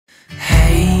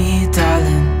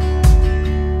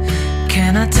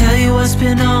what's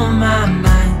been on my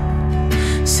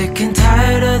mind. Sick and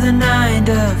tired of the 9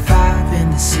 to 5 in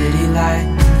the city light.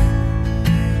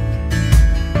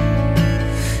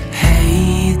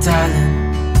 Hey darling,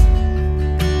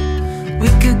 we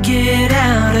could get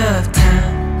out of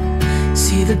town,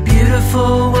 see the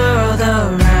beautiful world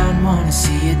around, wanna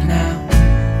see it now.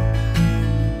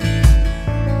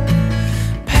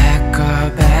 Pack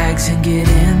our bags and get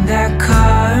in that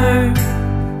car,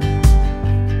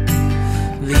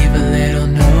 leave a little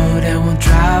note and we'll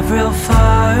drive real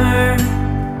far.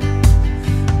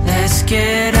 Let's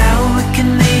get out, we can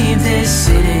leave this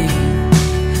city.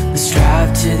 Let's drive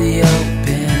to the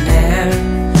open air.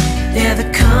 Yeah, the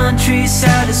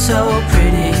countryside is so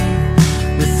pretty,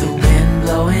 with the wind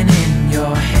blowing in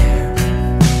your hair.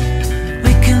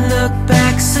 We can look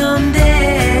back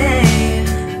someday.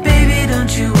 Baby,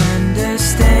 don't you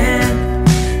understand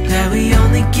that we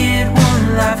only get one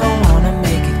life? I wanna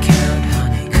make it count,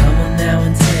 honey. Come on now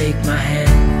and take my hand.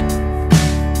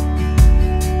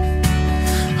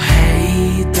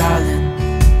 Hey darling,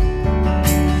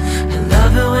 I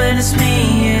love it when it's me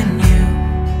and you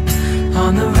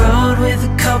on the road with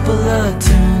a couple of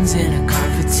tunes in a car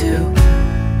for two.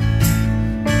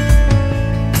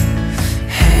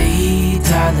 Hey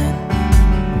darling,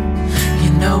 you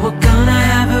know we're gonna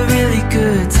have a really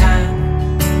good time,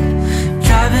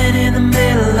 driving in the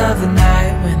middle of the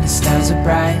night when the stars are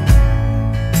bright.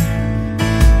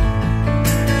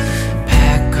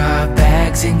 Pack our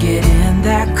bags and get in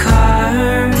that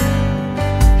car,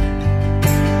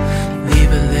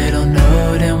 leave a little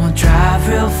note and we'll drive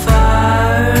real far.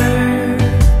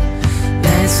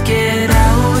 Let's get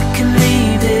out, we can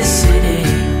leave this city.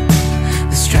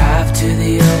 Let's drive to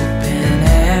the open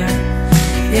air.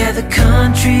 Yeah, the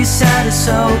countryside is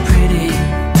so pretty,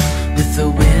 with the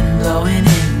wind blowing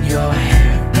in your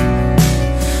hair.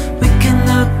 We can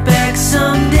look back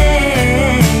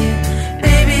someday.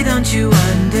 Baby, don't you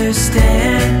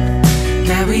understand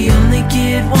that we only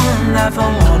get one life? I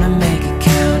wanna make it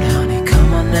count, honey.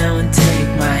 Come on now and take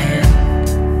my hand.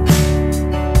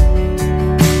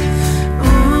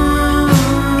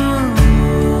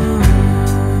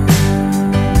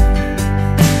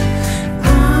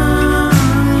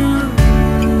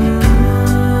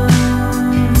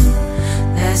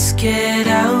 Get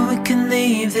out, we can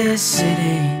leave this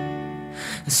city.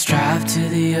 Let's drive to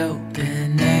the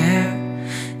open air.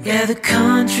 Yeah, the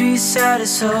countryside is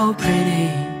so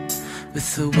pretty, with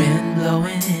the wind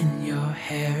blowing in your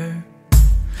hair.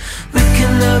 We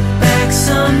can look back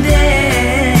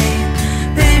someday.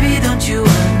 Baby, don't you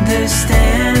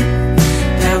understand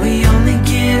that we only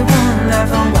get one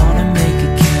life? I wanna make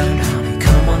it count, honey.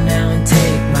 Come on now and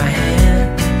take my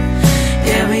hand.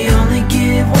 Yeah, we only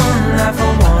get one life.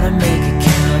 I wanna make it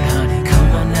count, honey. Come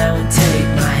on now and take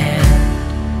my hand.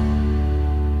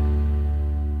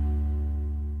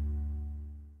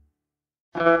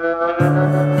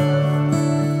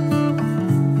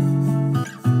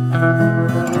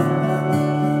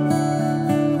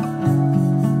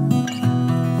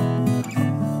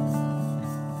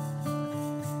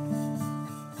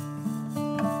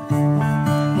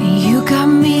 You got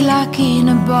me like in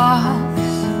a box.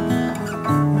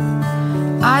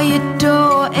 I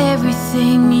adore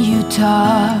everything you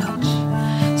touch.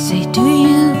 Say, do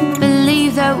you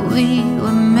believe that we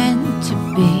were meant to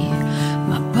be?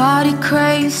 My body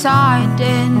craves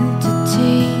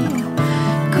identity.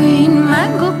 Green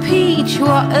mango peach,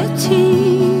 what a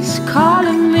tease,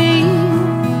 calling me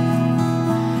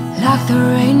like the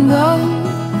rainbow.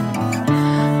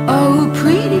 Oh,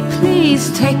 pretty please,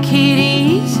 take it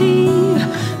easy.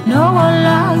 No one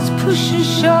likes push and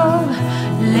shove.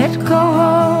 Let go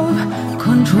of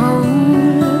control.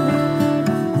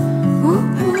 Ooh,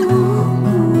 ooh,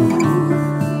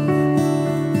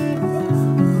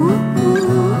 ooh, ooh.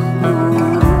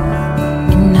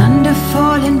 In under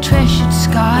fallen treasured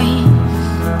skies,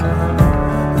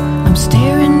 I'm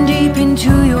staring deep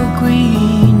into your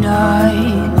green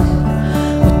eyes.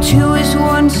 Well, two is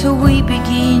one, so we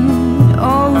begin.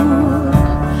 Oh,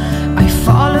 I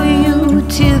follow you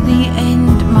till the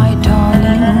end, my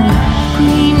darling.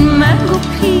 Green mango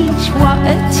peach, what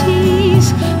a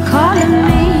tease, calling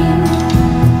me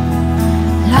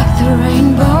like the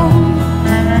rainbow.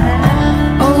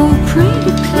 Oh,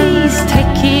 pretty please,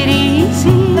 take it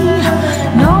easy.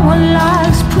 No one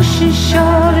likes push and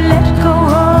shove. Let go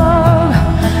of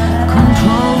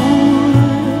control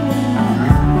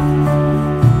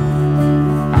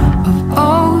of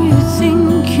all you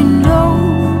think you know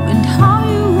and how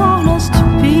you want us to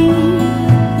be.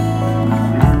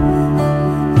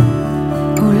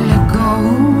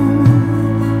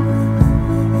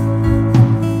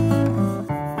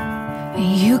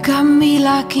 You got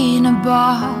Jack in a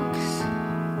box.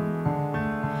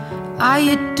 I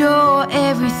adore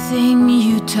everything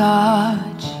you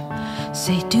touch.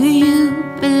 Say, do you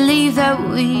believe that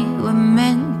we were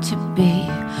meant to be?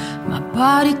 My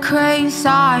body craves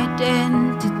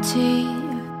identity.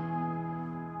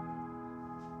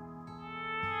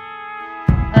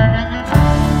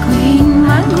 Green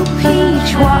mango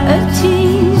peach, what a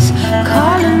tease.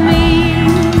 Color me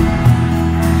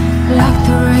like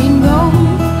the rainbow.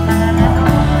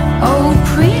 Oh,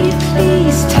 pretty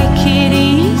please, take it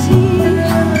easy.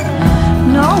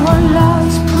 No one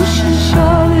loves push and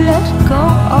shove, let go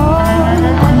of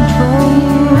control.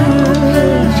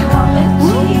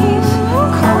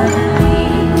 Color me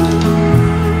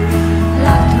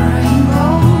like the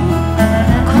rainbow.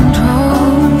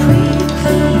 Control, pretty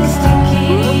please, take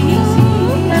it easy.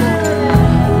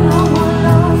 No one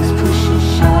loves push and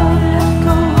shove, let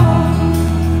go of.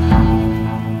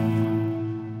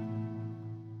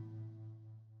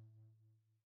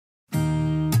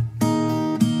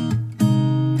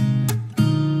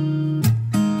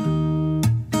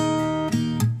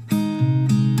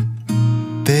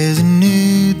 There's a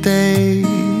new day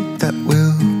that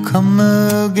will come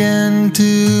again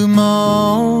tomorrow.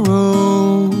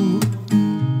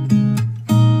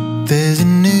 There's a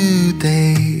new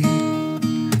day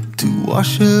to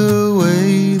wash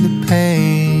away the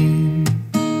pain.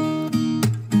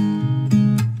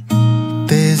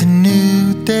 There's a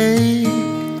new day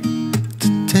to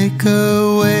take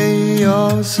away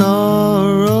your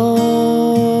sorrow.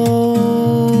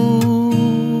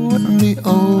 And the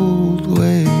old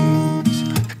ways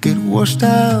get washed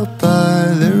out by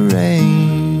the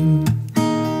rain.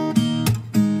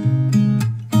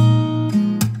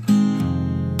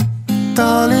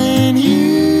 Darling,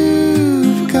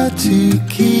 you've got to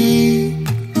keep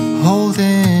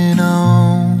holding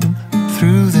on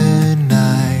through the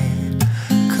night,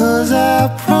 'cause I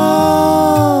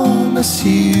promise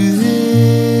you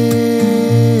this: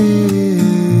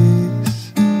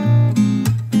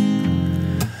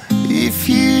 if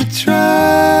you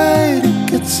try to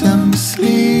get some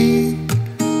sleep,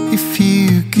 if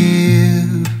you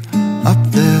give up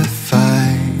the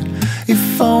fight, if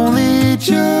only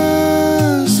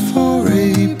just for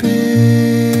a bit,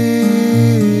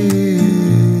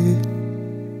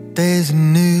 there's a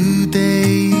new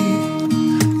day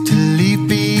to leave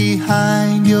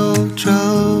behind your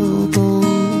troubles.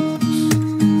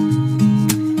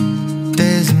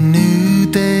 There's a new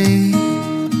day,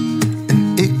 and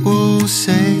it will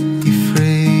set you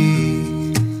free.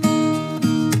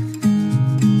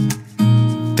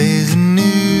 There's a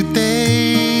new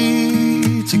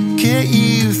day to get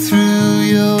you through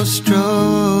your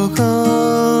struggles.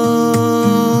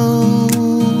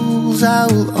 I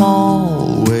will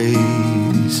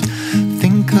always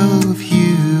think of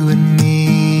you and me.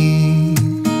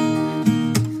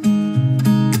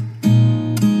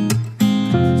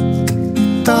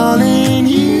 Darling,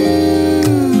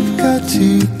 you've got to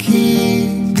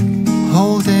keep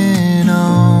holding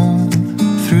on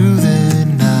through the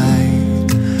night,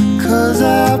 'cause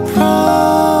I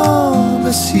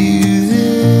promise you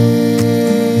this: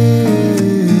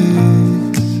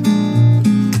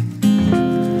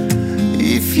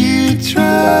 if you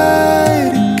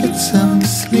try to get some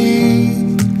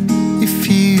sleep, if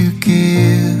you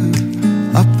give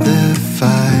up the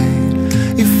fight,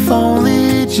 if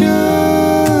only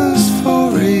just for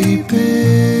a bit,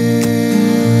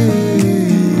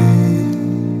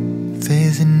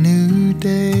 there's a new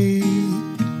day.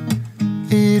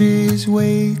 It is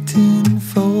waiting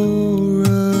for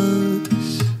us.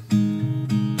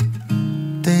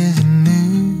 There's a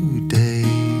new day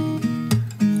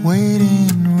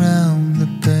waiting round the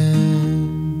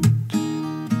bend.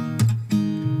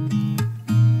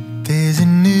 There's a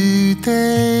new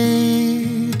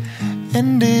day,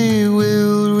 and it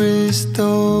will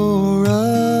restore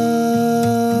us.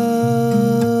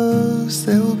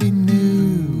 There will be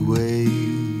new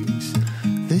ways.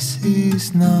 This is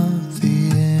not the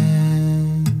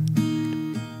end.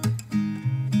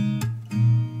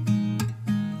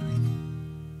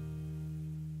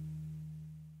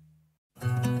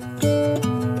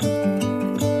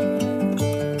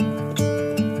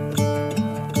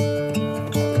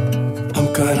 I'm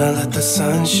gonna let the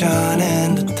sun shine in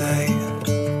today.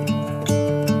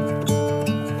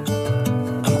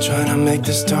 I'm trying to make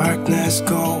this darkness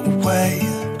go away.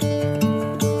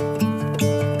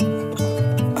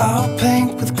 I'll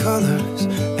paint with colors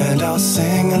and I'll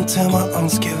sing until my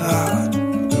lungs give out.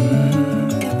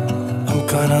 I'm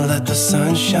gonna let the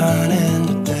sun shine in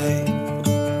today,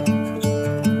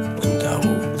 and I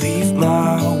will leave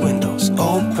my windows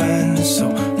open so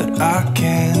that I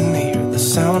can hear the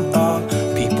sound of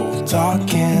people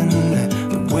talking and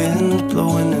the wind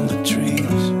blowing in the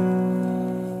trees.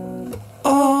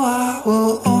 Oh, I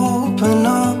will open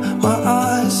up my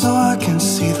eyes so I can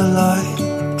see the light.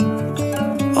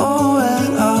 Oh,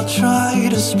 and I'll try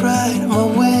to spread my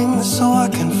wings so I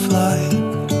can fly.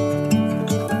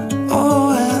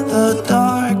 Oh, and the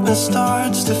darkness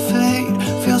starts to fade.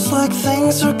 Feels like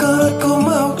things are gonna go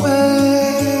my way.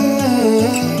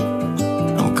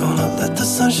 I'm gonna let the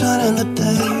sun shine in the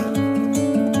day.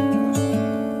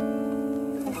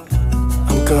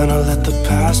 I'm gonna let the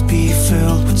past be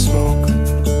filled with smoke,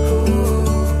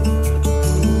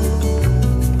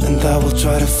 and I will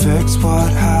try to fix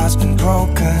what has been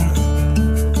broken,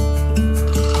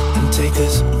 and take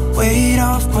this weight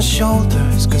off my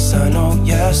shoulders, 'cause I know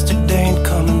yesterday ain't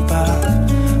coming back.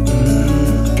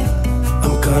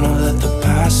 I'm gonna let the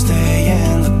past stay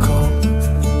in the cold.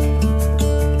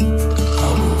 I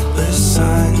will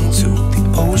listen to the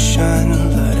ocean,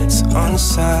 let its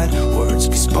unsaid words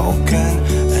be spoken,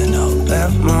 and I'll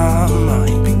let my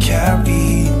mind be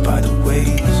carried by the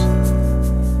waves.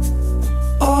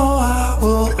 Oh, I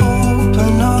will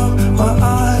open up my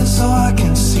eyes so I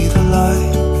can see the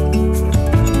light.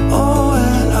 Oh,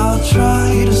 and I'll try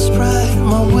to spread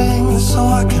my wings so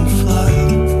I can fly.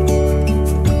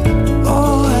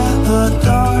 Oh, and the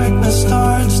darkness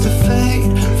starts to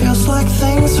fade. Feels like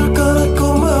things are gonna go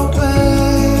my way.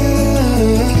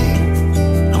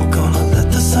 I'm gonna let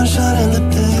the sun shine in the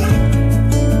day.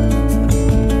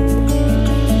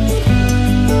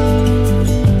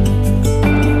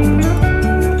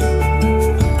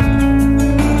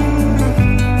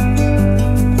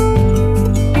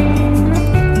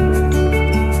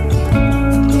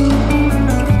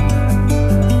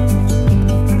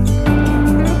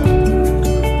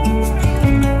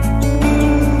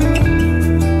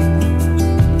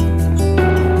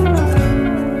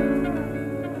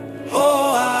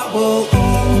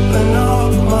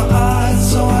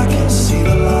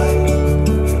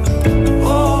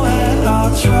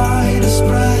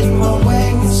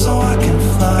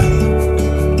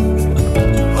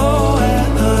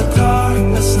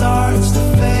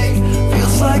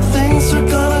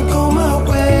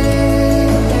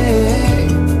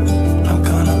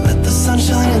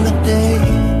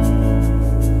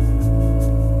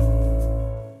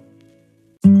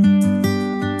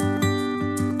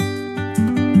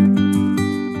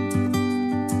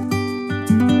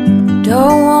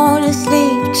 Don't wanna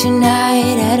sleep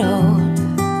tonight at all.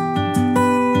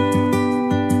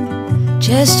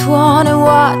 Just wanna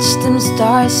watch them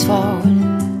stars fall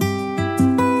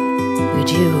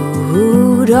with you.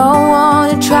 Don't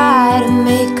wanna try to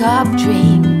make up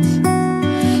dreams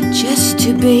just to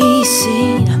be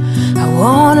seen. I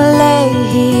wanna lay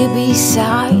here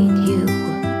beside you,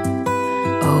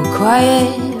 all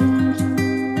quiet.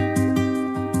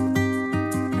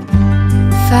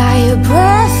 Fire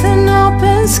breath and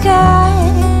open sky.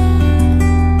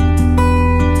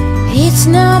 It's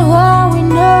not what we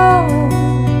know,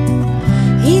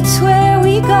 it's where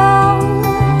we go.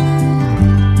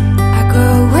 I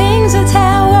grow wings and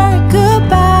tell her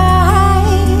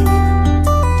goodbye.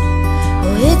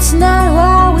 Oh, it's not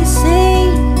what we see,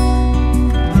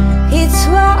 it's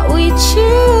what we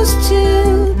choose to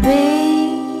be.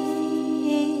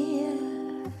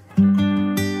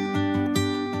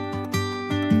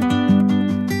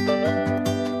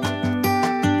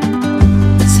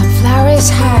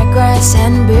 High grass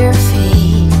and bare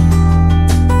feet.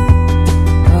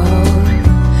 Oh,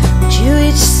 but you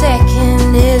each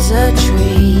second is a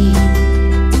treat.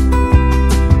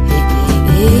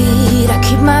 I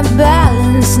keep my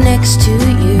balance next to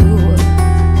you.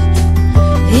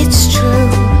 It's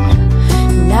true,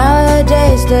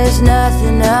 nowadays there's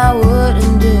nothing I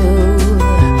wouldn't do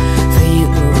for you.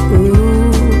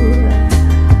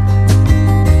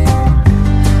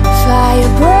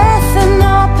 Fire breath and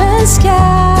open sky.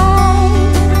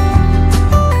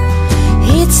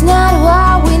 It's not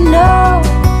what we know,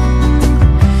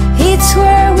 it's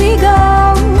where we go.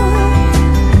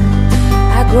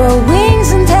 I grow wings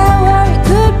and tell her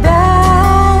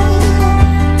goodbye.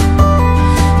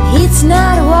 It's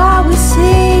not what we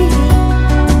see,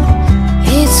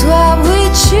 it's what we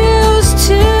choose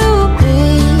to be.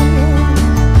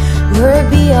 We're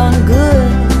beyond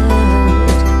good,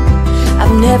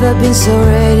 I've never been so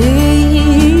ready.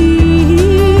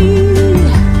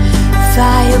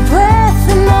 Fire breath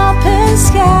and open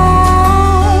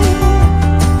sky.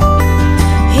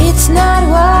 It's not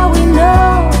what we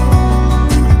know,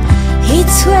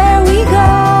 it's where we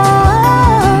go.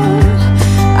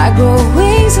 I grow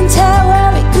wings and tell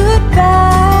her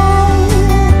goodbye.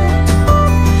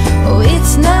 Oh,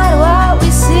 it's not what we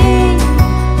see,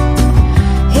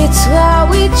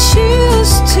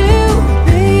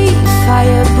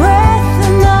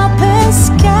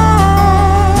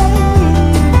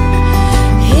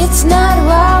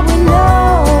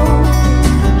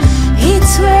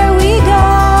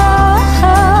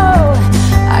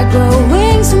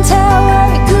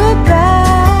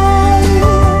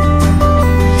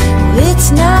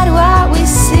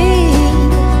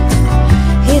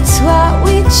 what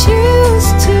we choose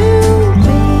to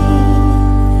be.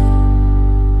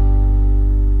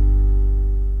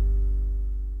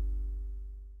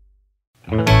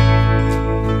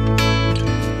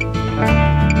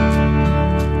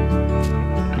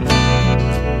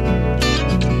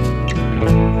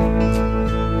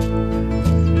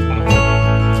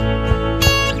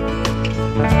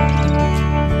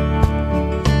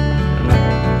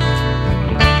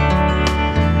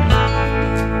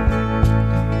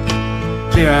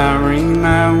 Dear Irene,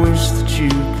 I wish that you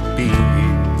could be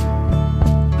here.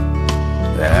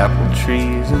 The apple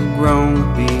trees have grown to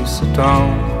be so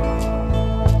tall.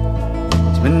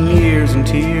 It's been years and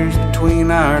tears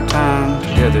between our time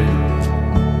together.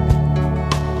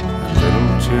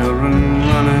 Little children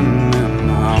running in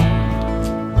the hall.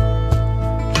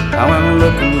 I went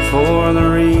looking for the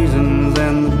reasons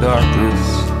in the darkness.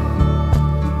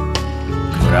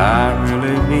 Could I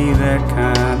really be that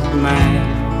kind of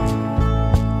man?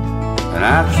 And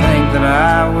I think that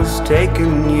I was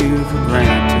taking you for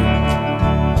granted.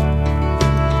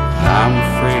 I'm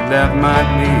afraid that might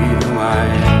be who I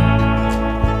am.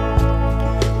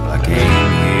 Well, I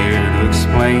came here to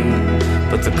explain,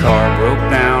 but the car broke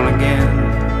down again,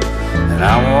 and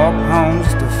I walked home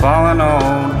still falling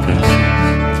all to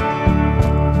pieces.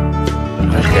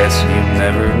 I guess you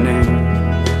never knew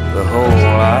the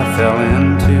hole I fell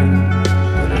into,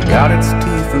 but it got its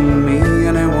teeth in me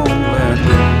and it won't let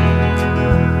go.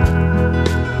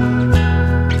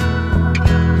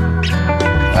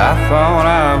 I thought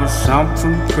I was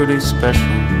something pretty special.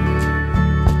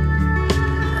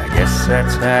 I guess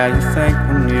that's how you think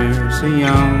when you're so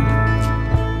young.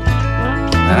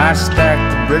 And I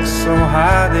stacked the bricks so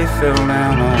high they fell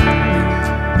down on me.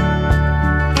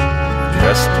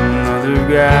 Just another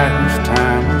guy whose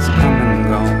time has come and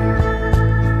gone.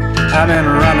 I've been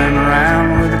running around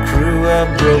with a crew of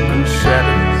broken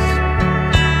shadows.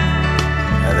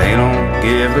 They don't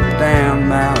give a damn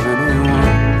about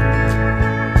anyone.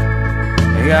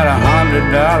 They got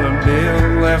 $100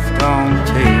 bill left on the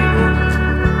table.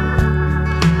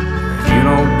 If you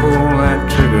don't pull that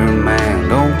trigger, man,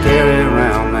 don't carry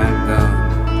around that gun.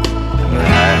 But I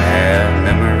have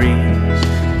memories,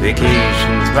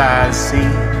 vacations by the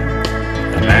sea,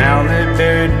 and now they're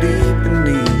buried deep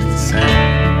beneath the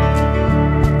sand.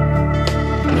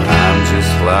 I'm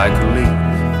just like a leaf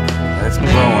that's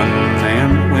blowing in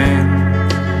the wind.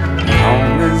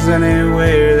 Home is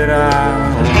anywhere that I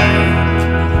will land.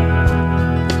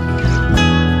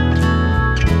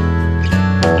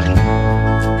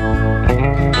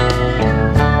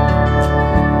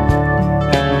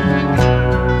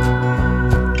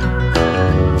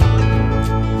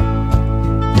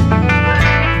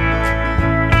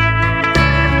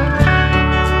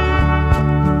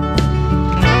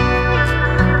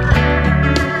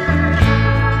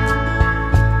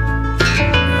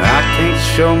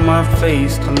 Show my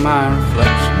face to my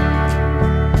reflection.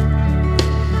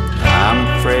 I'm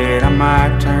afraid I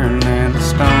might turn into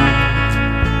stone.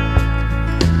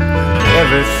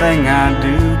 Everything I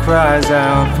do cries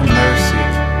out for mercy.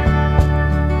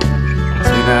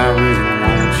 Sweet Irene,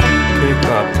 won't you pick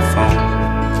up the phone?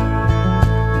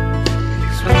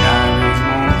 Sweet Irene,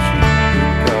 won't you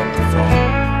pick up the phone?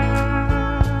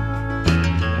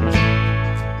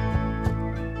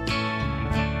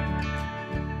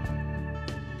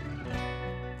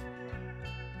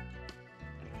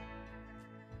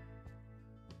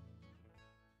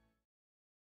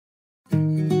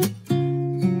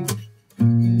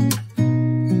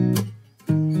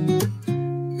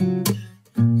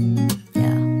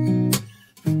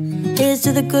 Here's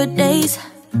to the good days,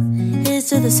 here's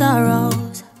to the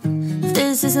sorrows. If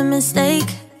this is a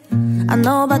mistake, I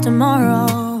know about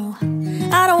tomorrow.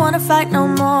 I don't wanna fight no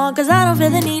more, cause I don't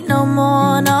feel the need no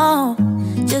more, no.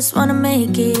 Just wanna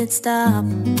make it stop.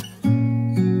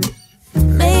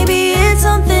 Maybe it's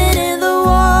something in the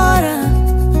water,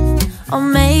 or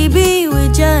maybe we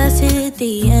just hit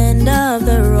the end of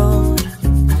the road.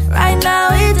 Right now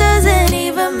it doesn't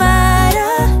even matter.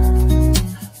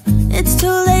 It's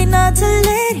too late not to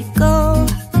let it go.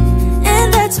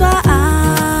 And that's why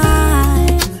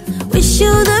I wish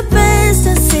you the best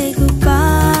and say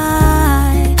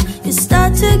goodbye. You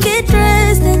start to get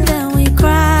dressed and then we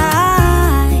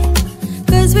cry,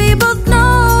 cause we both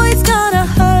know it's gonna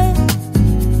hurt,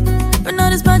 but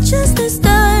not as much as this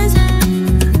does.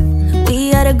 We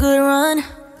had a good run,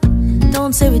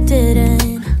 don't say we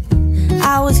didn't.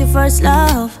 I was your first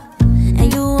love,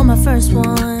 and you were my first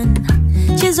one.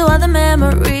 Cheers to all the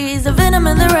memories, the venom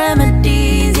and the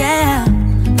remedies, yeah.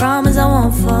 Promise I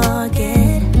won't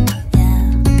forget, yeah.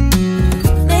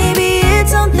 Maybe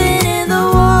it's something in the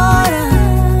water,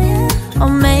 or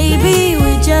maybe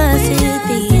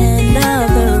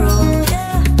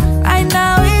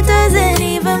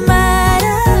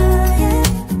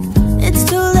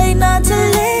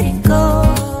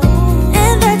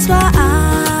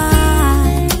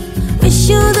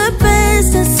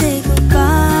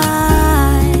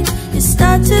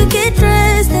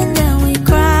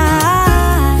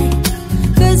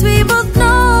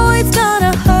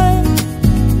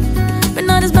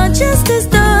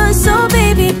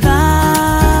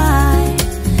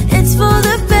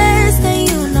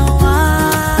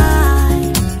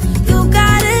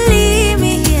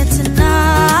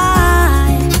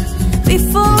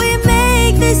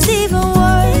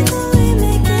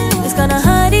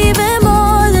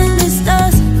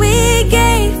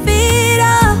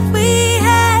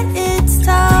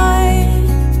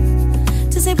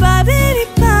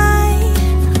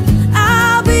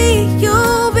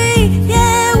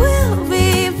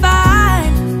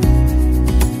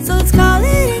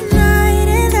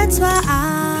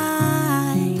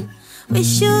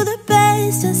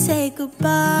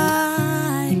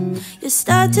goodbye. You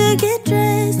start to get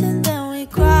dressed and then we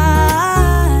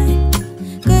cry,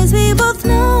 'cause we both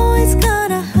know it's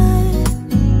gonna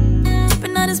hurt,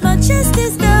 but not as much as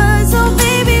this does. So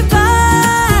baby,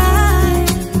 bye.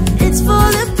 It's for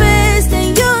the best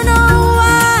and you know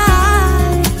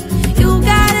why. You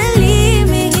gotta leave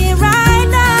me here right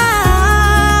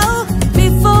now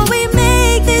before we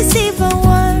make this even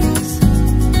worse.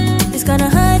 It's gonna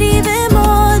hurt even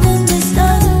more than this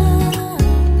does.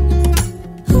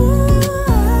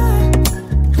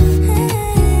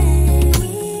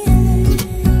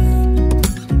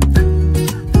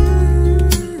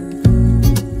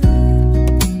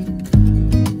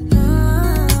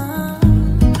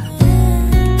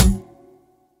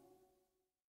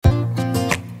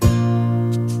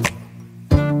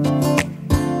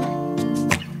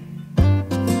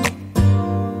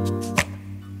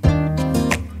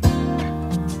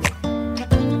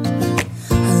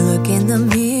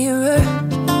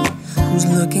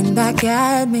 Back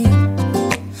at me,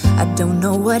 I don't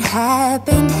know what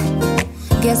happened.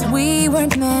 Guess we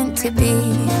weren't meant to be.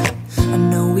 I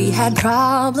know we had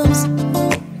problems,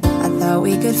 I thought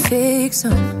we could fix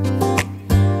them,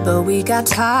 but we got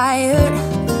tired.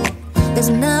 There's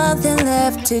nothing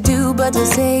left to do but to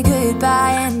say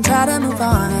goodbye and try to move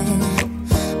on.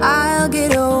 I'll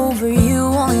get over you,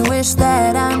 only wish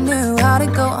that I knew how to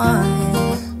go on.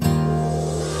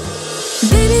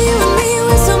 Baby, you and me,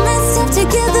 we're so messed up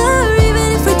together. Even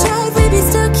if we tried, we'd be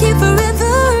stuck here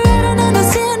forever. I don't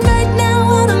understand right now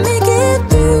how to make it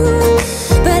through,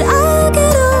 but I'll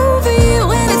get over you,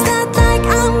 and it's not like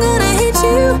I'm gonna hate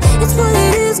you. It's what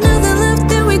it is, nothing left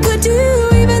that we could do.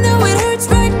 Even though it hurts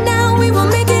right now, we will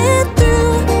make it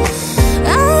through.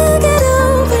 I'll get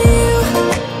over you.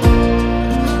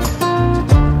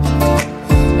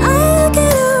 I'll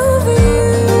get over you.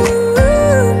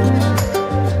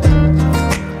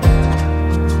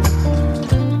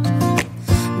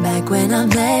 When I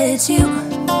met you,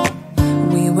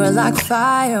 we were like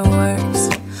fireworks.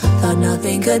 Thought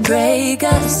nothing could break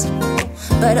us,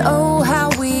 but oh how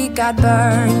we got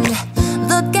burned.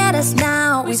 Look at us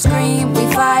now, we scream, we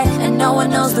fight, and no one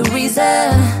knows the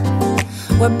reason.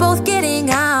 We're both getting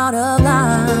out of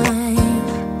line.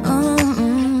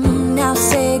 Now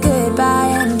say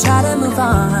goodbye and try to move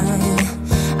on.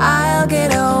 I'll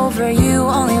get over you,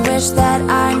 only wish that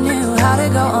I knew how to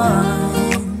go on.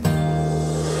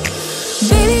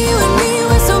 Baby, you and me,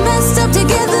 we're so messed up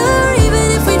together. Even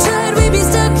if we tried, we'd be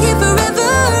stuck here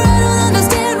forever. I don't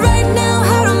understand right now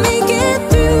how to make it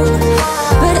through,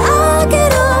 but I'll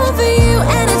get over you,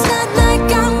 and it's not like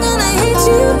I'm gonna hate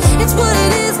you. It's what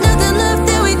it is, nothing left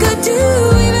that we could do.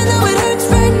 Even though it hurts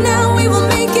right now, we will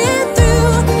make it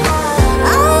through.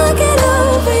 I'll get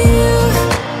over you.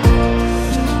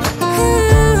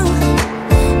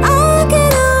 I'll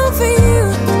get over you.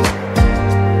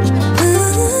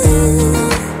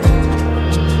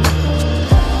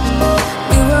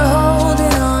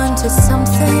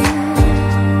 Something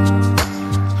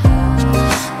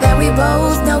that we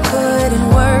both know couldn't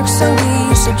work, so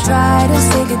we should try to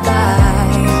say goodbye.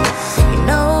 You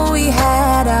know we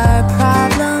had our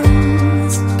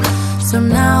problems, so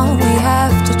now we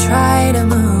have to try to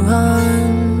move on.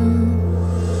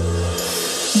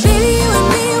 Baby, you and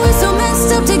me, we're so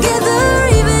messed up together.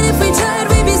 Even if we tried,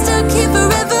 we'd be stuck here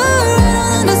forever. I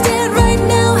don't understand right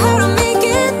now how to make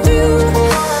it through,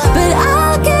 but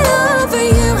I'll get over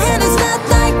you.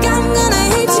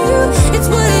 It's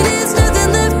what it is, nothing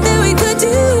left that we could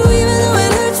do. Even though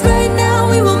it hurts right now,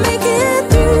 we will make it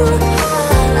through.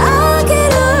 I'll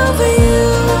get over you.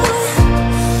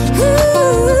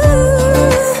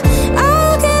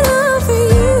 I'll get over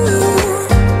you.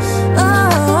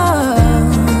 Oh,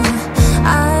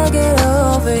 I'll get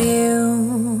over you.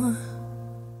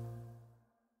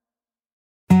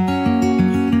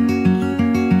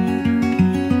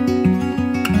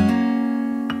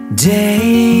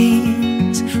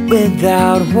 Days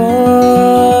without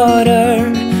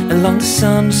water along the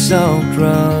sun-soaked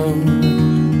road.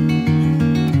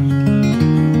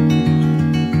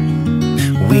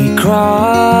 We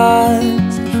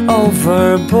crossed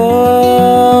over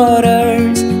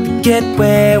borders to get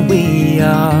where we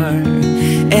are,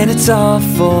 and it's all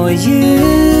for you.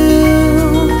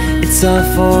 It's all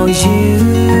for you.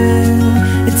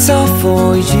 It's all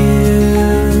for you.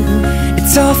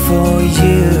 It's all for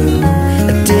you.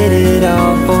 I did it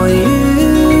all for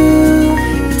you.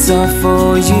 It's all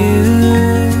for you.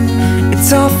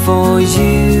 It's all for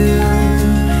you.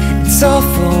 It's all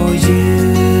for you.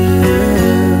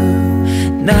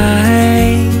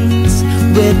 Nights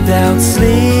without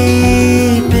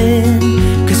sleeping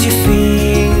 'cause you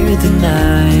fear the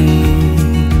night.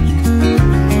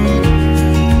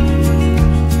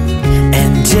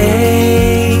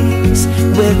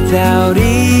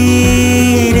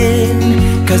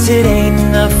 'cause it ain't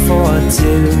enough for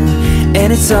two,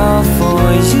 and it's all for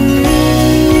you.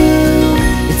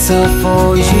 It's all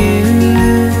for you.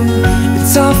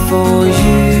 It's all for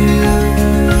you.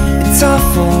 It's all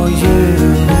for you.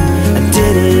 I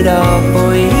did it all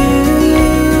for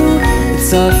you.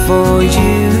 It's all for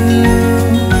you.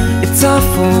 It's all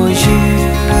for you.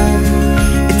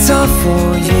 It's all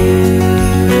for you.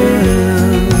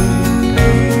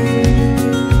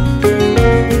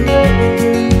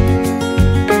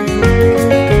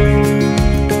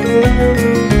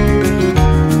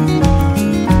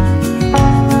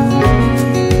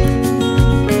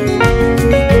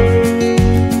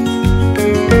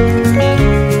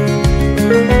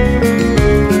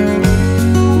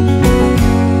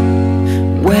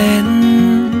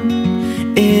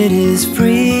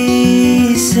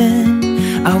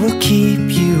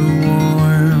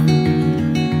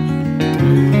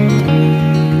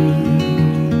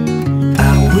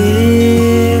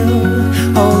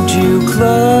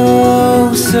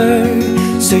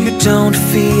 So you don't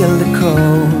feel the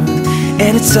cold,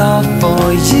 and it's all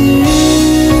for you.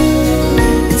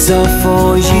 It's all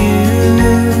for you.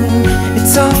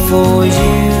 It's all for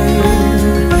you.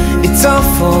 It's all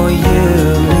for you.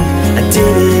 I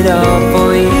did it all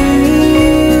for you.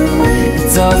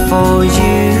 It's all for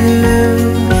you.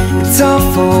 It's all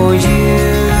for you.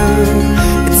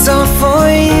 It's all for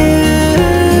you.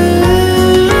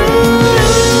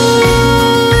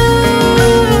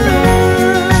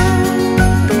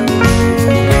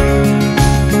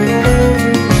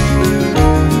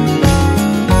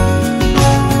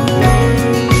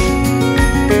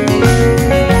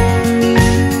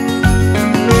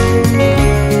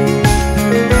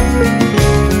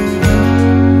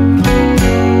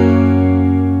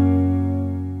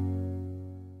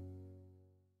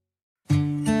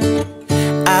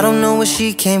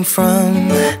 She came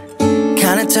from,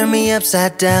 kinda turned me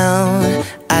upside down.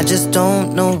 I just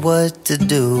don't know what to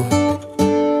do.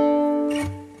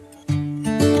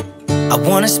 I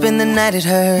wanna spend the night at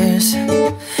hers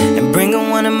and bring her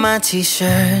one of my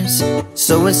t-shirts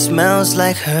so it smells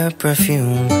like her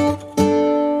perfume.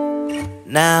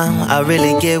 Now I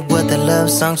really get what the love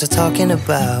songs are talking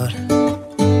about,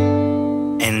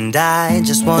 and I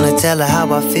just wanna tell her how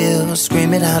I feel,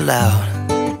 scream it out loud.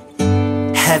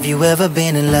 Have you ever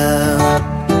been in love?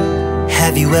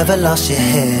 Have you ever lost your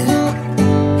head?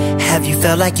 Have you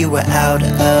felt like you were out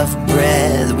of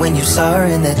breath when you saw her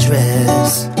in that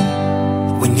dress?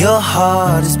 When your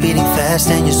heart is beating fast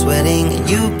and you're sweating and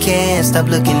you can't stop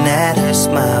looking at her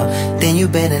smile, then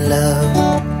you've been in love.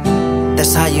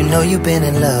 That's how you know you've been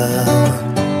in love.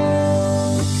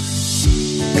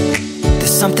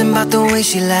 There's something about the way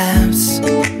she laughs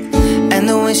and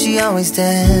the way she always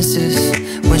dances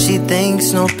when she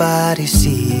thinks nobody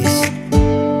sees.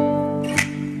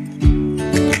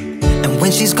 And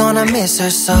when she's gone I miss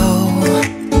her so.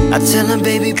 I tell her,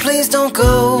 baby, please don't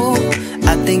go.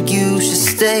 I think you should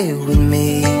stay with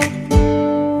me.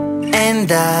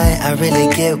 And I really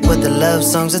get what the love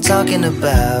songs are talking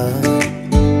about.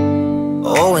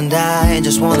 Oh, and I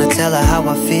just wanna tell her how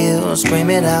I feel, scream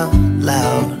it out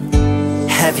loud.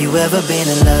 Have you ever been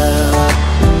in love?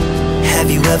 Have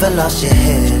you ever lost your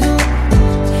head?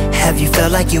 Have you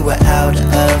felt like you were out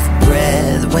of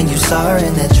breath when you saw her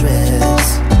in that dress?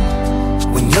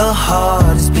 When your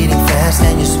heart is beating fast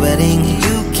and you're sweating and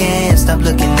you can't stop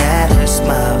looking at her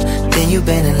smile, then you've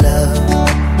been in love.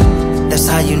 That's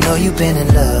how you know you've been in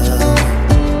love.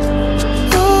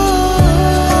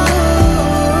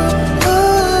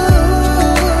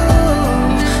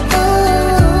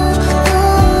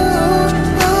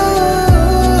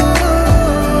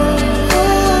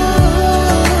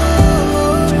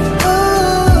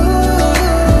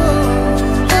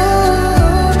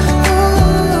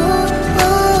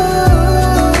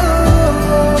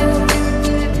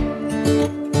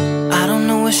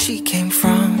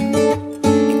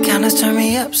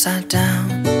 Upside down,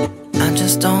 I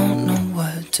just don't know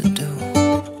what to do.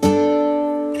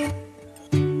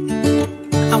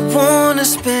 I wanna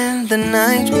spend the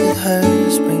night with her,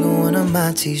 bring her one of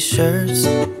my t-shirts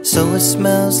so it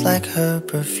smells like her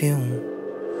perfume.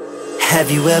 Have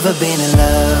you ever been in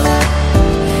love?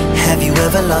 Have you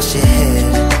ever lost your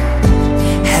head?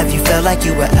 Have you felt like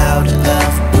you were out of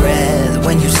breath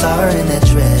when you saw her in that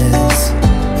dress?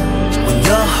 When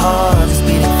your heart is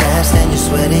beating fast and you're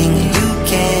sweating and you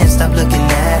can't stop looking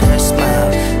at her smile,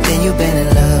 then you've been in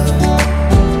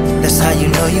love. That's how you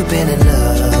know you've been in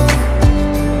love.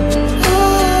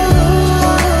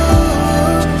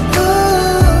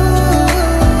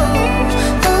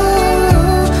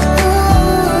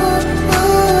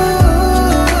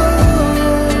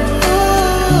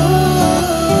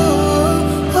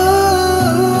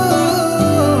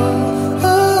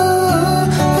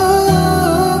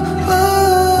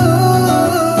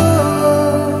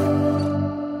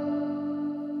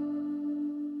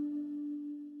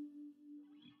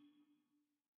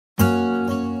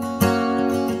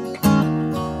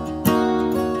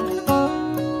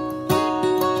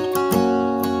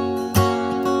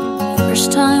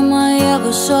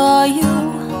 never saw you.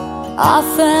 I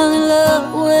fell in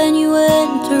love when you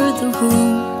entered the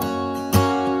room.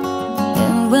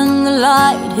 And when the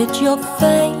light hit your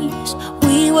face,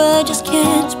 we were just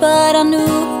kids, but I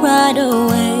knew right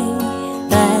away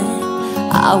that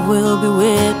I will be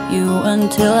with you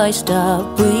until I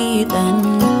stop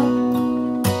breathing.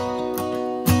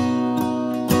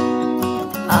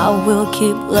 I will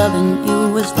keep loving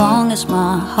you as long as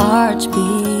my heart's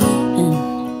beating.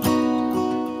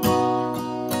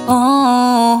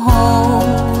 Oh,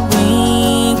 hold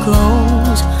me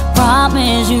close,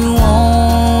 promise you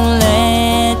won't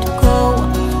let go.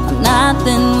 I'm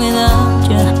nothing without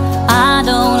you, I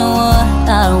don't know what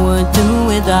I would do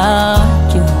without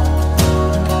you.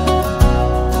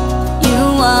 You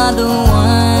are the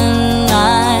one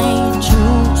I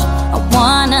choose, I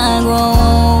wanna grow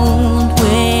old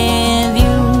with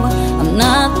you. I'm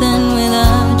nothing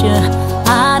without you,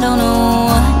 I don't know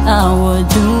what I would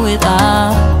do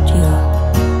without you.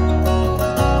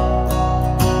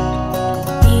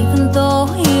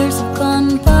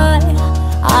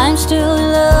 I'm still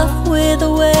in love with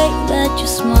the way that you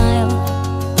smile.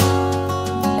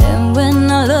 And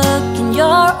when I look in your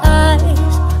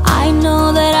eyes, I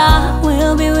know that I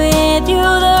will be with you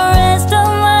the rest of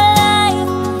my life.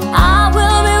 I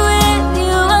will be with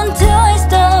you until I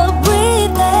stop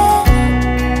breathing.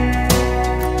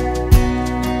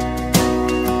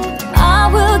 I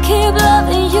will keep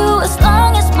loving you as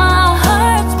long as my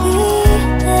heart's beating.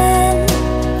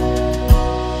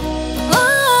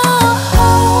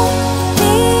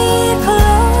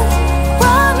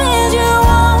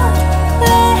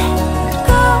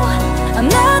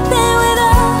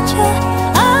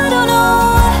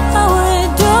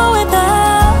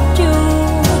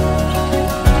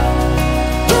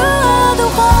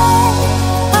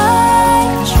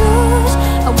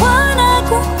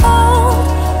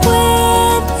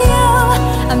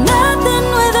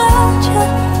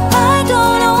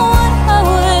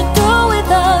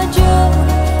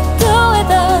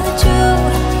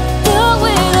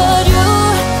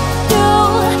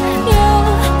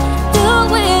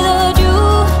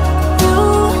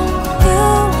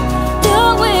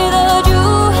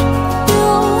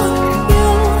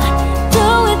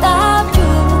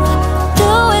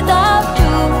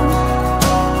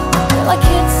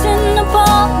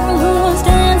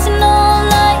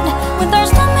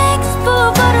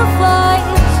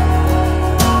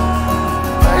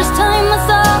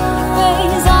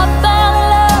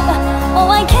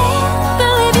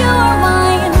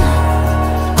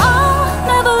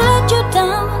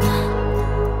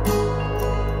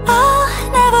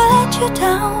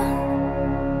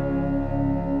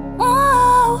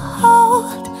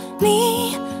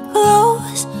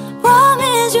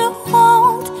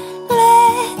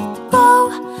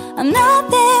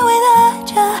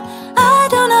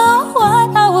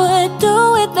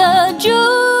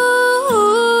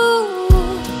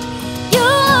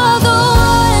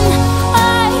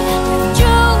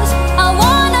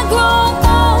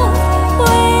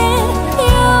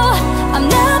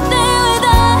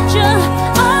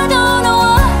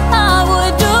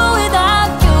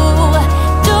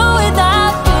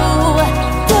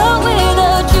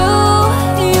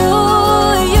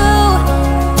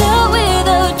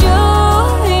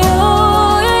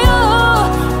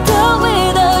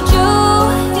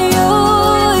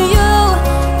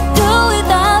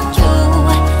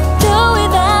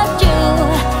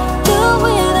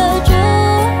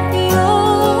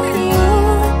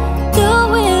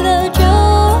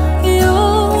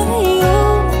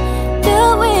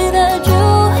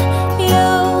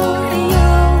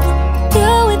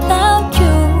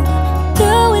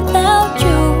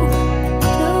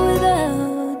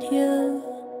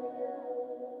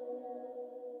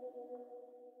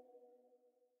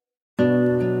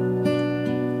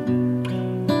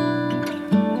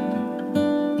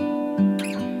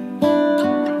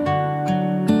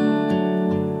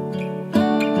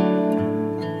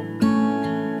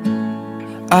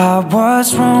 I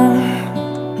was wrong,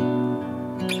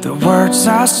 the words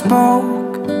I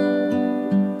spoke.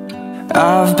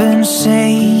 I've been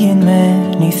saying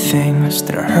many things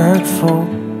that are hurtful.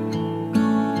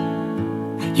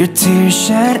 Your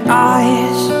tear-shed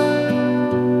eyes,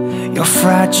 your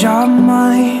fragile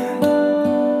mind.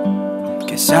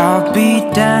 Guess I'll be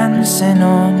dancing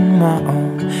on my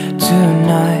own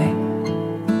tonight.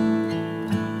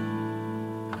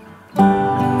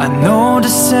 I know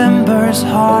December's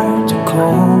hard to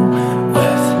cope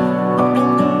with.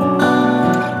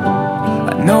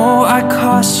 I know I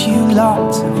caused you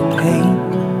lots of pain,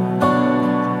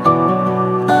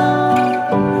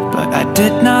 but I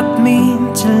did not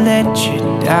mean to let you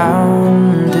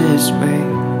down this way,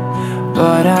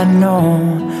 but I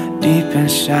know deep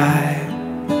inside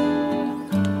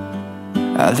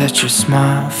I let your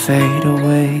smile fade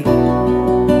away.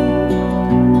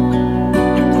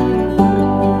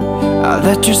 I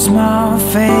let your smile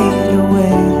fade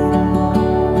away.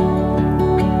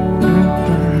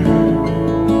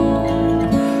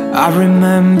 I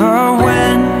remember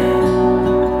when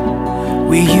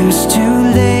we used to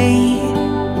lay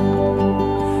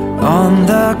on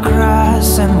the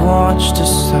grass and watch the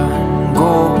sun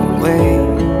go away.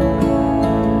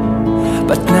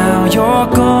 But now you're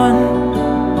gone,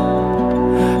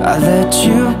 I let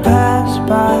you pass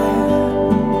by.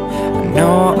 I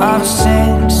know I've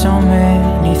said so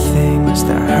many things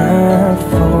that are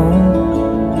hurtful.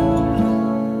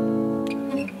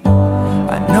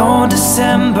 I know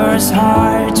December's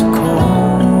hard to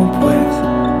cope with.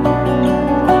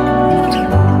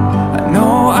 I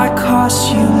know I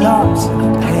cost you lots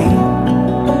of pain,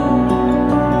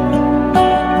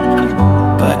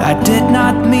 but I did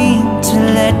not mean to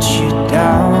let you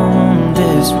down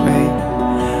this way.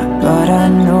 But I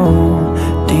know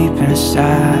deep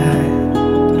inside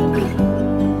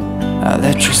I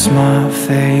let your smile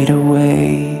fade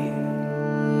away.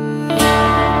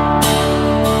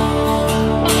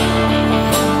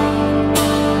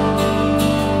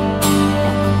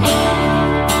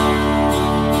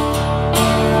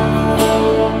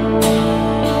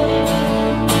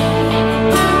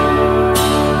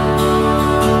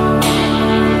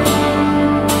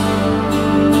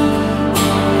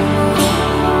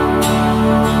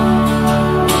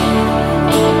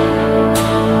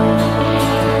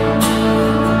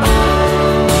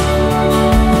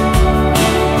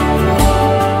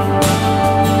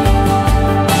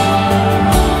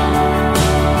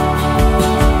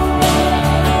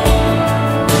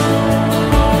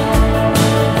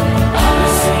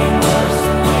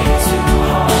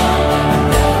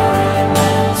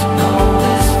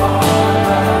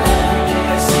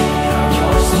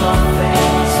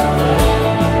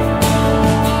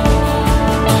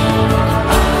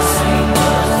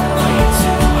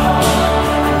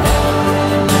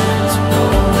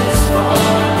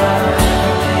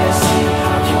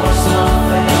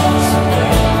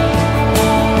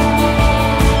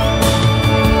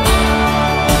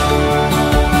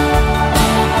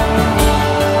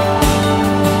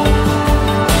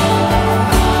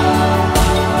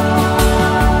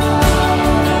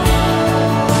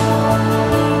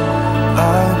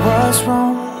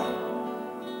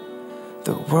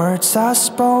 I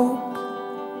spoke,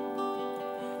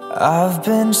 I've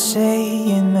been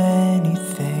saying many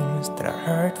things that are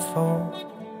hurtful.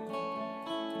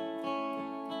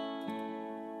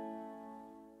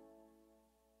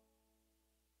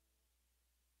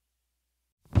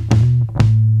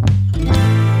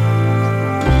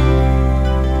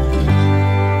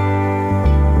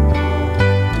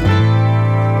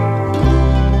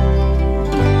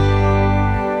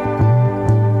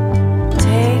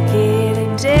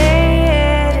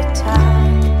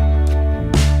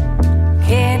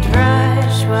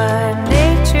 What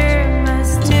nature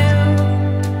must do.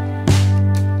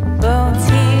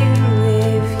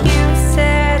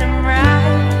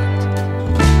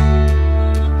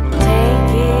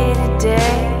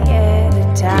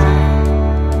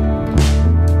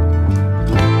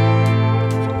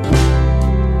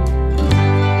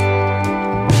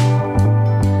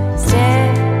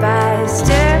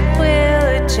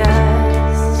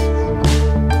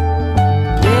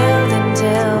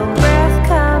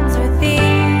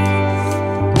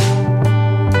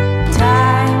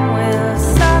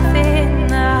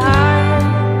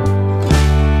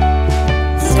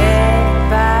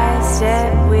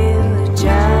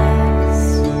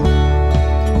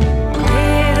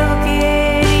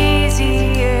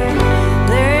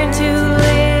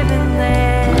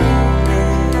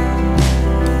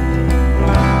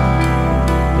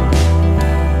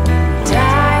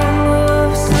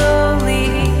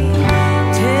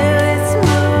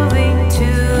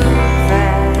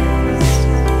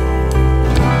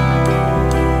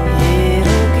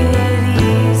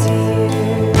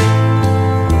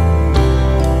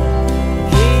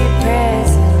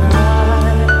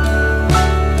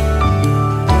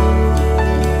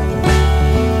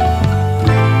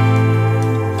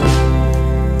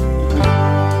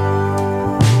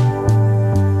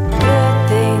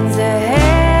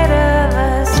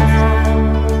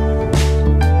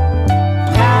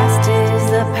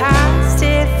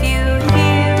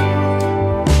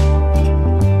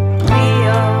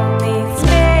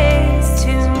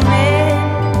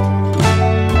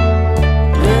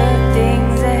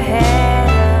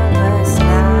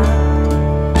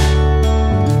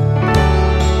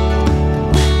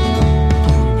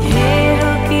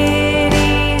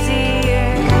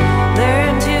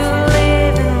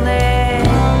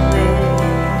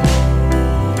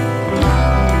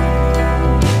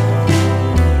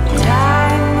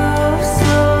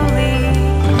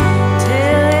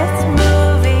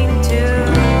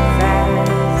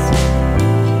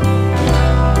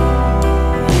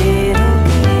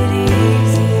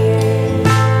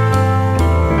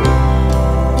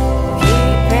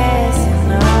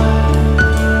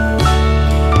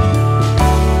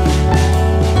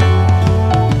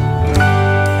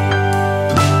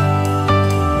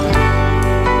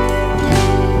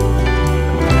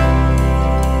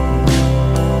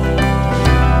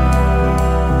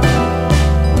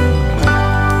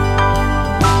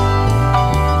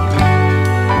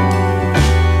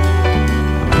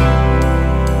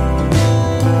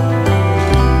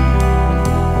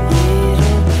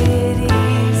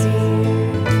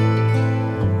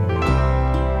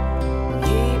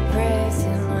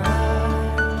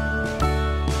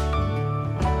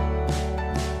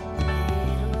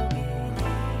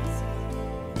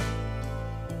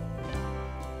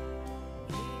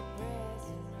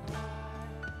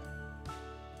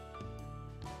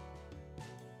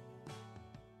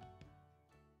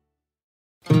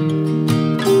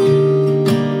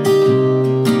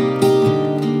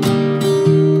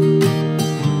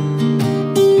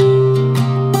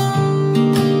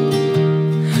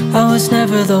 I was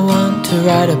never the one to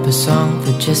write up a song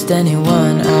for just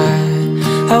anyone.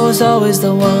 I was always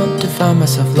the one to find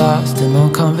myself lost in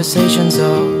long conversations.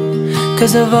 Oh,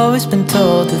 'cause I've always been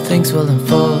told that things will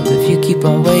unfold if you keep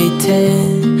on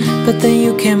waiting. But then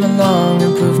you came along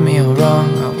and proved me all wrong.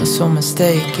 I was so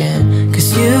mistaken. 'Cause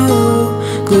you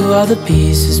glue all the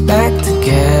pieces back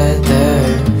together.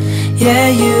 Yeah,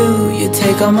 you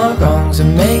take all my wrongs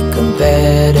and make them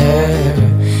better.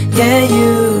 Yeah,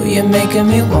 you're making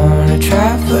me wanna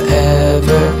try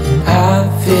forever. And I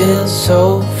feel so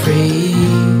free,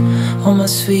 oh my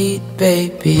sweet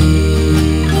baby.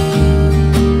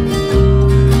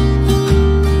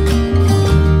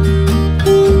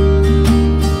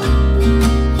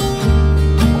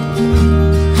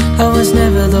 I was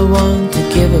never the one to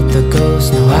give up the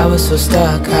ghost. No, I was so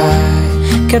stuck. I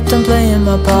kept on playing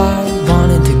my part,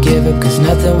 wanted to give up 'cause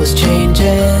nothing was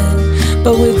changing.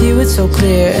 But with you it's so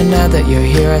clear, and now that you're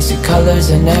here I see colors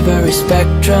in every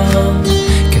spectrum.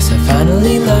 Guess I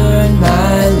finally learned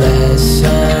my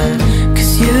lesson.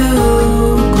 'Cause you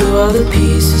glue all the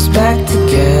pieces back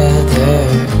together.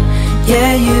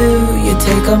 Yeah, you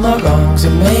take all my wrongs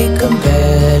and make them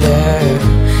better.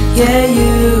 Yeah,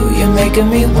 you're making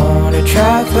me wanna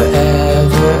try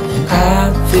forever. And I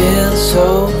feel so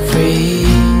free,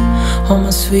 oh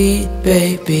my sweet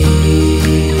baby.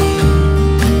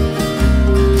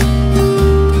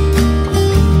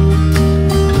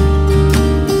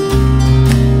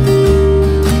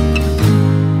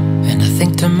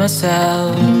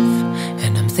 Myself,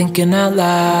 and I'm thinking out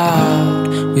loud,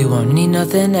 we won't need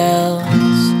nothing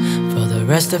else for the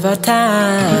rest of our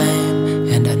time.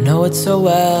 And I know it so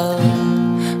well,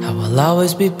 I will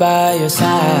always be by your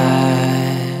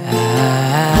side.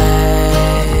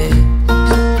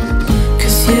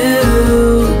 'Cause you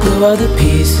glue all the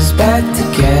pieces back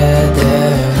together.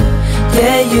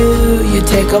 Yeah, you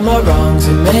take all my wrongs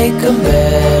and make them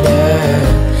better.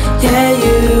 Yeah,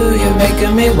 you're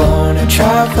making me wanna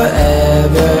try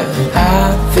forever. And I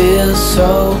feel so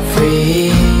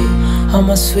free, oh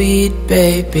my sweet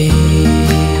baby.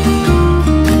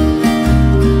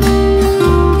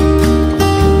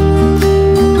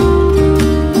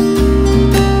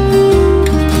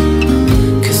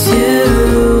 'Cause you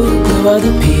glue all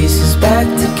the pieces back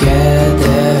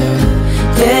together.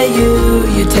 Yeah,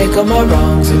 you take all my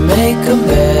wrongs and make them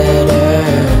better.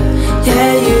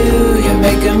 Yeah, you're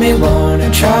making me wanna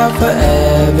try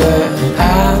forever. And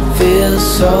I feel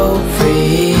so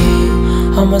free,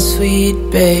 oh my sweet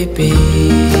baby.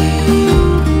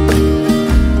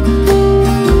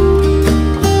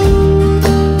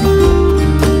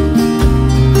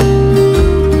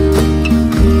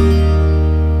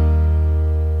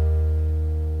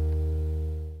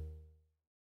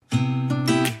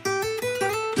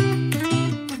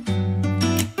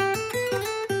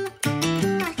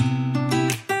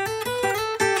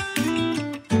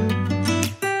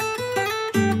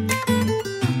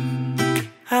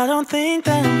 I don't think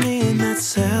that I'm being that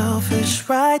selfish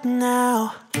right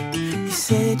now. You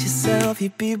said yourself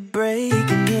you'd be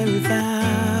breaking every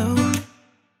vow.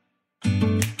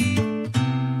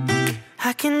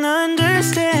 I can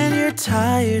understand you're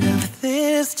tired of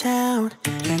this town,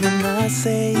 and I'm not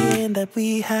saying that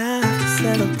we have to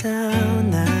settle down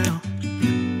now.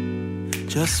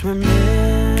 Just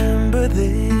remember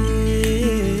this: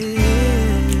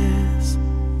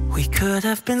 we could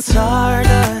have been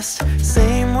stardust,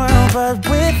 same world but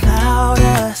without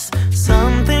us.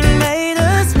 Something made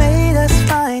us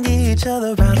find each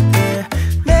other out there.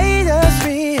 Made us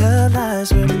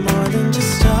realize we're more than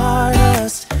just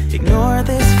stardust. Ignore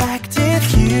this fact if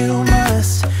you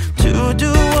must, to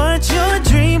do what your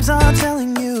dreams are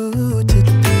telling you to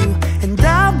do. And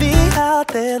I'll be out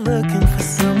there looking for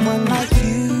someone like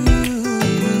you.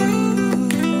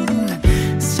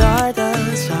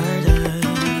 Stardust,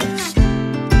 stardust.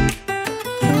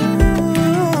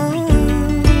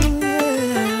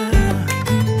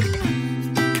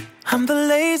 I'm the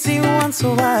lazy one, so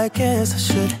I guess I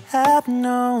should have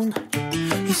known.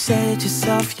 You said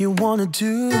yourself you wanna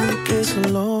do this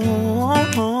alone.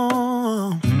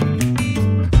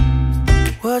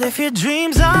 What if your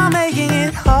dreams are making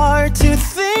it hard to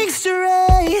think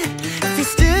straight? If you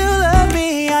still love me,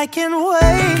 I can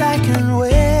wait, I can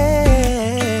wait.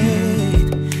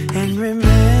 And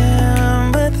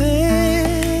remember this: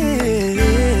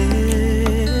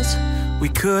 we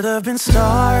could have been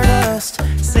stardust,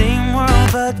 same world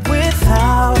but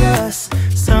without us.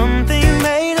 Something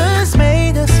made us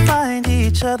find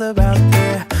each other out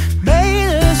there. Made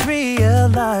us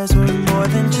realize realize we're more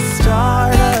than just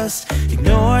stardust.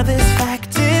 Ignore this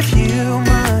fact if you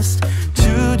must,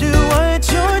 to do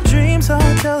what your dreams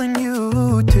are telling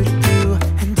you to do.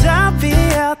 And I'll be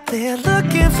out there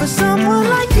looking for someone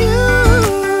like you.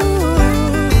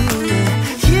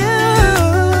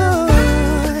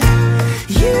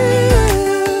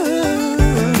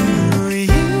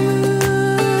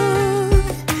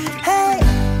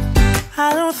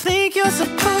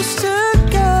 Supposed to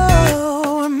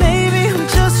go, maybe I'm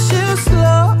just too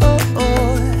slow.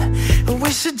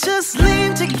 We should just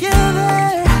leave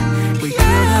together. We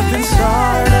could have been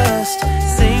stardust,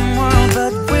 same world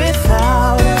but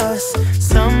without us.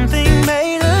 Something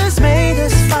made us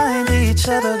find each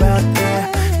other out there.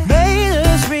 Made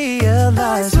us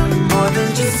realize we're more than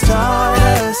just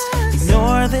stardust.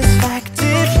 Ignore this fact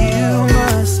if you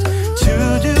must, to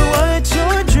do what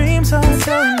your dreams are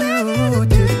telling you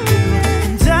to.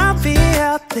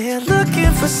 They're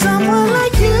looking for someone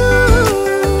like you.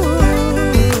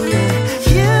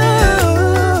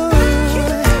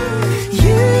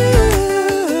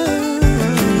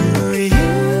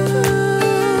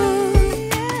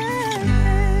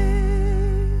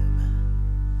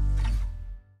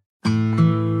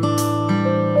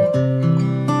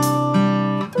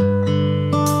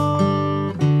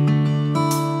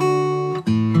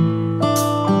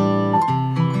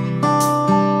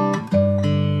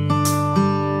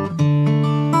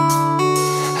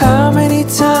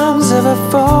 Times have I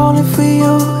fallen for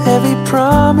you? Every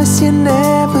promise you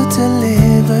never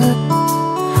delivered.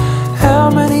 How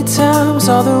many times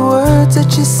all the words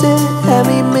that you said had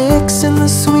me mixing the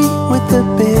sweet with the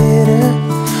bitter?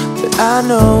 But I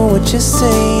know what you're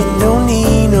saying, don't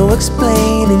need no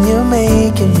explaining. You're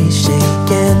making me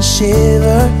shake and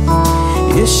shiver.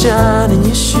 You shine in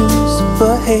your shoes,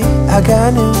 but hey, I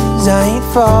got news. I ain't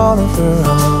falling for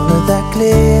all of that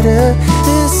glitter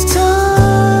this time.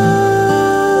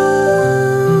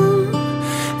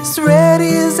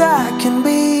 Ready as I can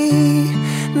be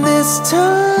this time.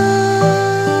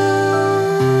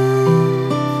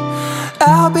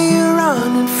 I'll be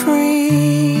running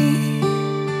free.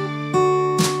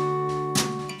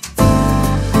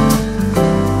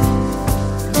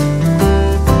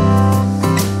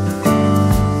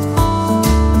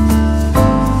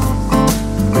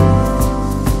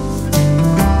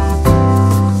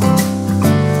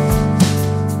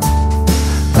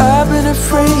 I've been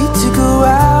afraid to go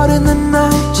out in the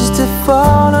night just to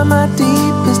fall on my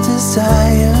deepest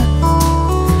desire.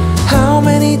 How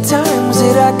many times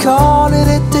did I call it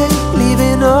a day,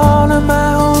 leaving all of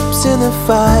my hopes in the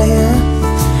fire?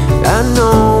 I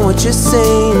know what you're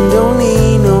saying, don't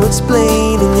need no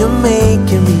explaining. You're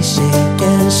making me shake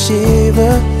and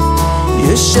shiver.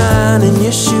 You shine in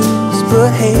your shoes,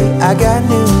 but hey, I got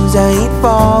news. I ain't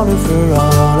falling for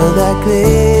all of that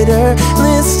glitter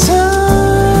this time.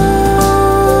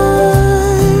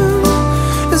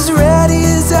 Ready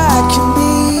as I can be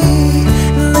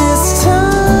this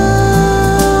time.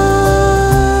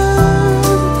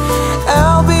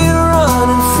 I'll be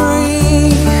running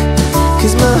free,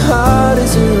 'cause my heart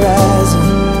is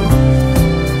rising.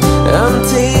 I'm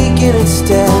taking it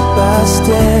step by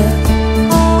step.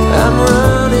 I'm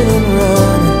running and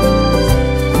running.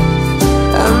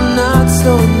 I'm not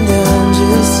slowing down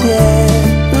just yet.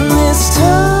 This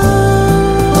time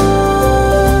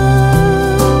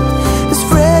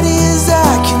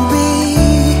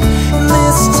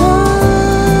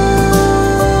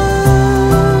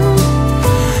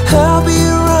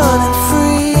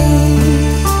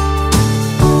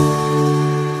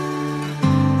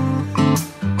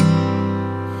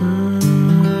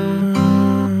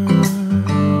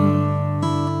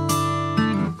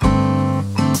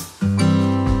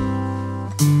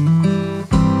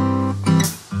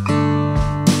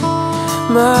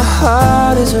my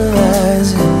heart is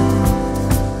rising.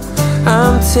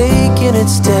 I'm taking it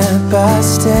step by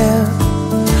step.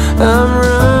 I'm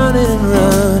running and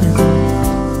running.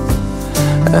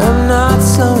 I'm not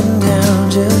slowing down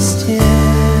just yet.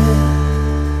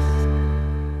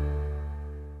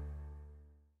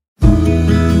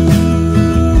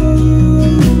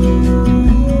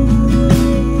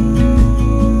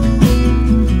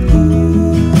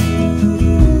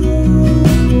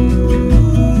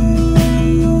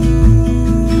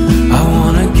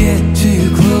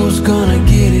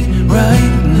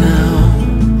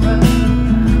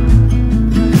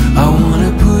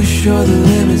 Push all the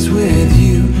limits with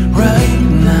you right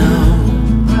now.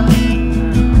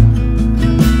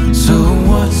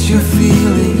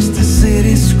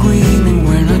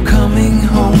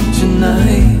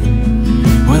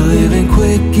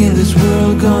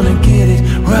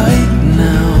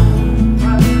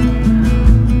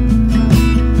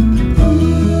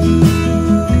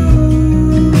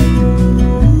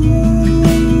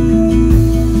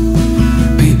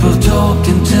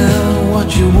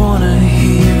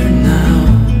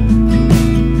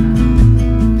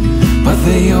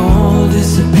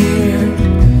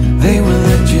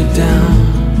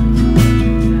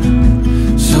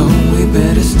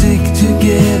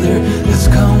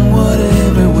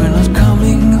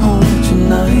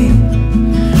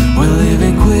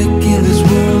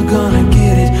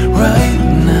 right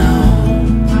now.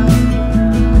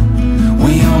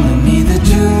 We only need the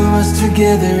two of us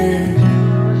together.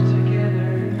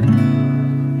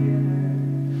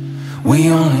 We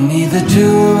only need the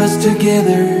two of us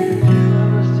together.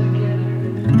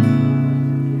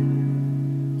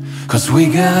 'Cause we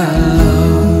got love.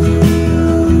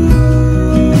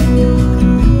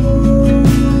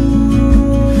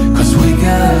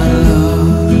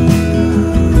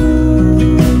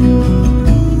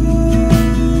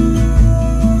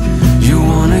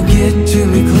 To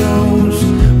me close,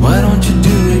 why don't you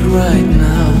do it right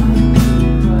now?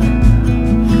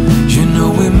 You know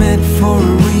we met for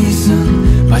a reason,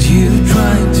 but you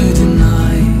tried to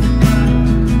deny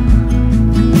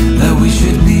that we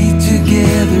should be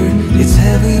together. It's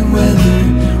heavy weather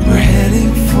we're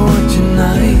heading for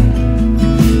tonight.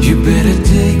 You better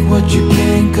take what you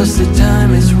can, 'cause the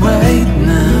time is right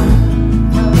now.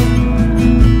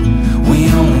 We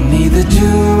only need the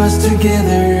two of us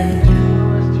together.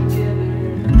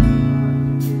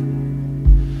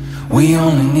 We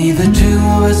only need the two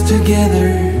of us together.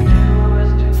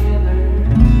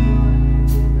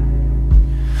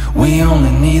 We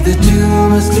only need the two of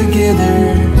us together.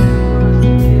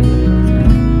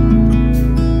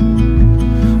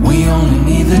 We only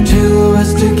need the two of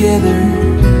us together.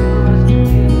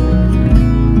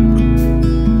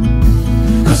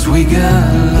 'Cause we got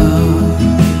love.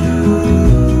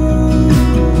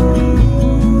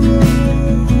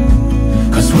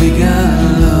 We got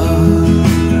love.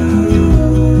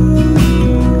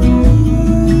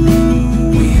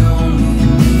 We only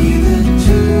need the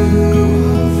two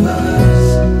of us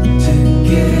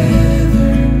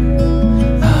together.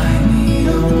 I need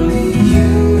only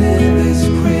you in this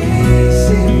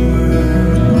crazy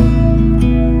world.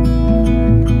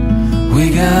 We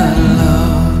got love.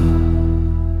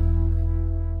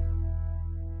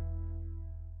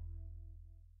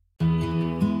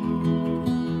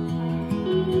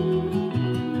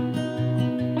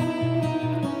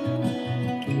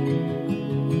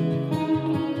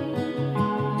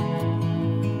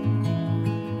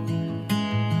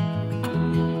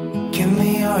 Give me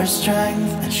your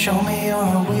strength and show me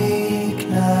your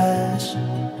weakness.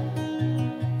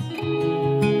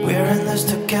 We're in this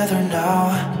together now.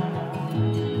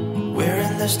 We're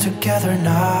in this together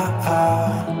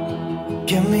now.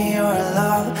 Give me your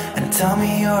love and tell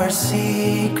me your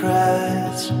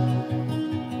secrets.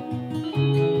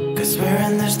 'Cause we're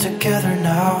in this together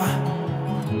now.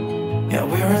 Yeah,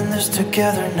 we're in this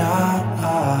together now.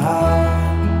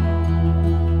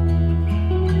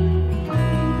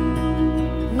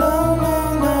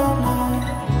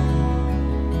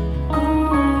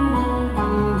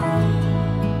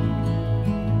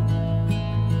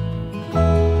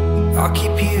 I'll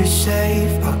keep you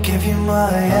safe, I'll give you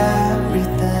my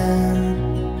everything.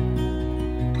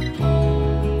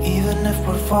 Even if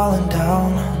we're falling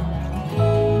down,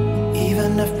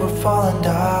 even if we're falling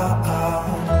down,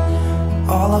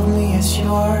 all of me is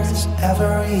yours,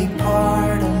 every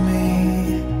part of me.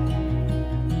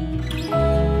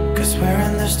 'Cause we're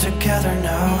in this together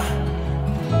now.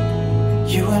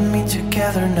 You and me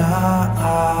together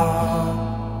now.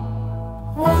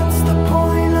 What's the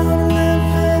point of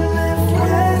living if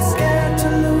we're scared to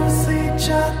lose each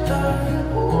other?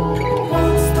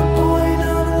 What's the point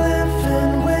of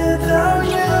living without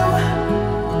you?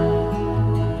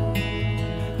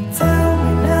 Tell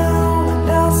me now and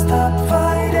I'll stop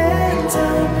fighting.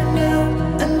 Tell me now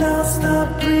and I'll stop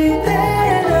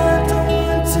breathing. I don't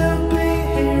want to be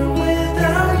here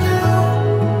without you.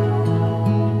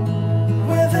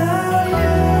 Without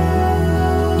you.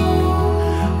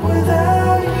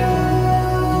 Without you.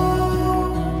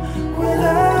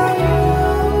 Without you.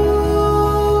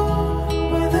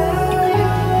 Without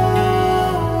you.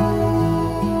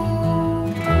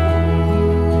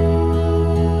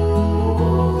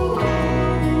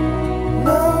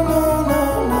 No, no, no,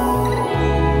 no.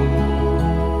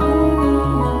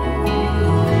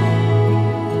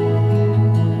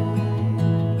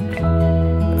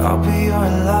 I'll be your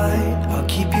light, I'll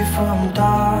keep you from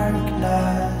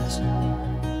darkness.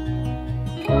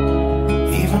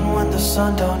 Even when the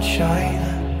sun don't shine,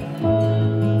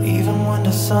 even when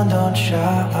the sun don't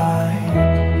shine.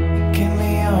 Give me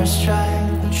your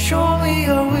strength, show me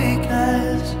your